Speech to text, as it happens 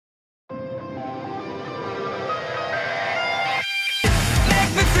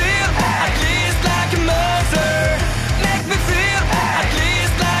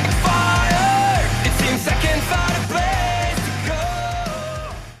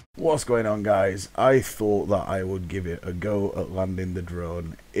What's going on, guys? I thought that I would give it a go at landing the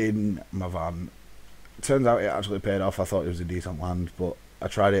drone in my van. Turns out it actually paid off. I thought it was a decent land, but I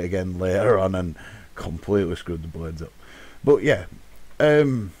tried it again later on and completely screwed the blades up. But yeah,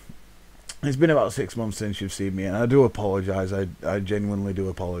 it's been about 6 months since you've seen me, and I do apologise. I genuinely do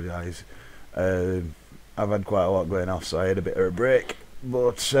apologise. I've had quite a lot going off, so I had a bit of a break.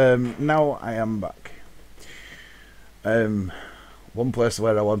 But now I am back. One place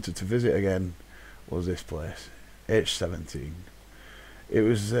where I wanted to visit again was this place, H17. It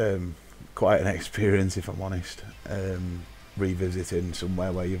was quite an experience, if I'm honest, revisiting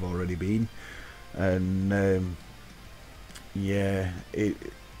somewhere where you've already been, and yeah,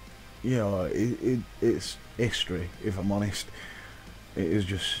 it's history. If I'm honest, it is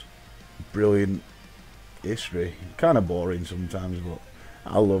just brilliant history. Kind of boring sometimes, but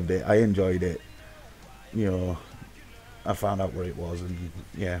I loved it. I enjoyed it. I found out where it was, and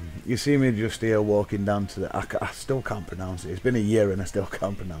yeah, you see me just here walking down to the. I still can't pronounce it. It's been a year and I still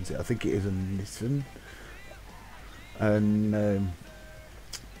can't pronounce it. I think it is a Nissan, and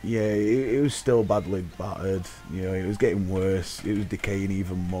yeah, it was still badly battered. It was getting worse. It was decaying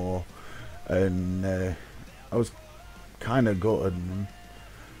even more, and I was kind of gutted.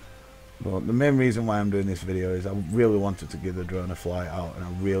 But the main reason why I'm doing this video is I really wanted to give the drone a fly out, and I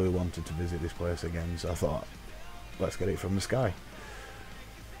really wanted to visit this place again. So I thought, let's get it from the sky.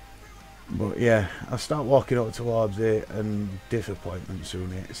 But yeah, I start walking up towards it, and disappointment soon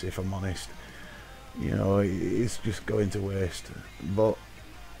hits, if I'm honest. It's just going to waste. But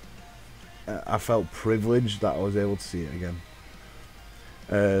I felt privileged that I was able to see it again.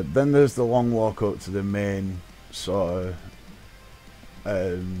 Then there's the long walk up to the main sort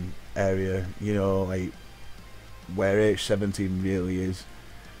of area, like where H17 really is.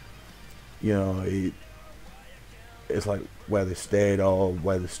 It's like where they stayed, or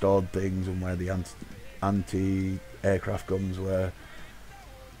where they stored things, and where the anti-aircraft guns were.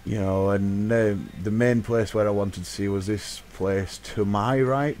 And the main place where I wanted to see was this place to my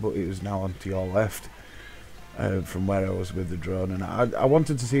right, but it was now on to your left, from where I was with the drone. And I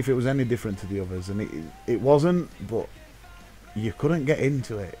wanted to see if it was any different to the others, and it wasn't, but you couldn't get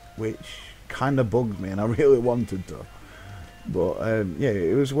into it, which kind of bugged me, and I really wanted to. But yeah,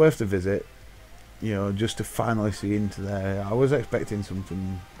 it was worth the visit. Just to finally see into there. I was expecting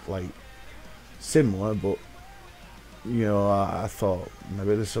something like similar, but I thought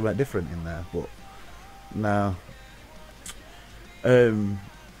maybe there's something different in there, but no.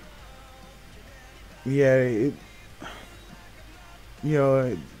 Yeah,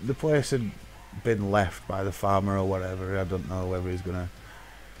 the place had been left by the farmer or whatever. I don't know whether he's gonna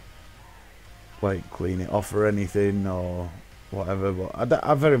like clean it off or anything or whatever, but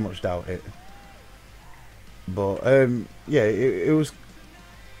I very much doubt it. But yeah, it was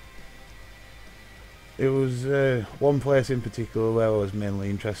one place in particular where I was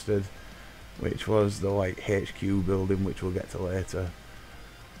mainly interested, which was the HQ building, which we'll get to later.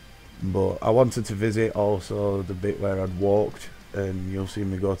 But I wanted to visit also the bit where I'd walked, and you'll see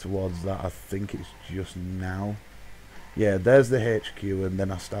me go towards that. I think it's just now. Yeah, there's the HQ, and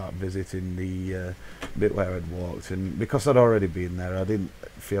then I start visiting the bit where I'd walked, and because I'd already been there, I didn't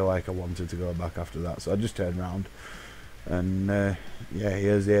feel like I wanted to go back after that, so I just turned around, and yeah,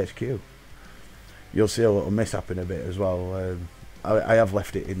 here's the HQ. You'll see a little mishap in a bit as well. I have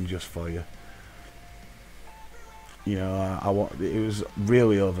left it in just for you. It was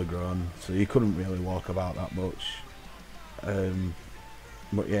really overgrown, so you couldn't really walk about that much.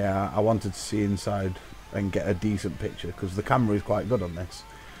 But yeah, I wanted to see inside and get a decent picture, because the camera is quite good on this.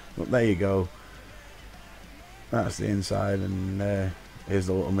 But there you go, that's the inside, and here's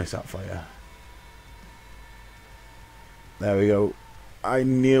the little mishap for you. There we go. I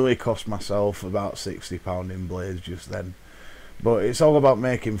nearly cost myself about £60 in blades just then, but it's all about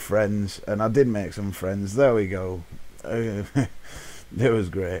making friends, and I did make some friends. There we go. It was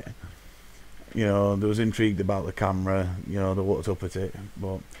great. They was intrigued about the camera, they looked up at it.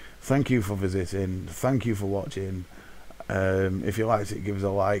 But thank you for visiting, thank you for watching. If you liked it, give us a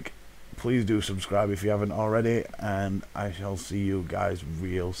like. Please do subscribe if you haven't already, and I shall see you guys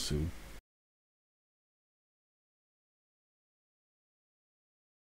real soon.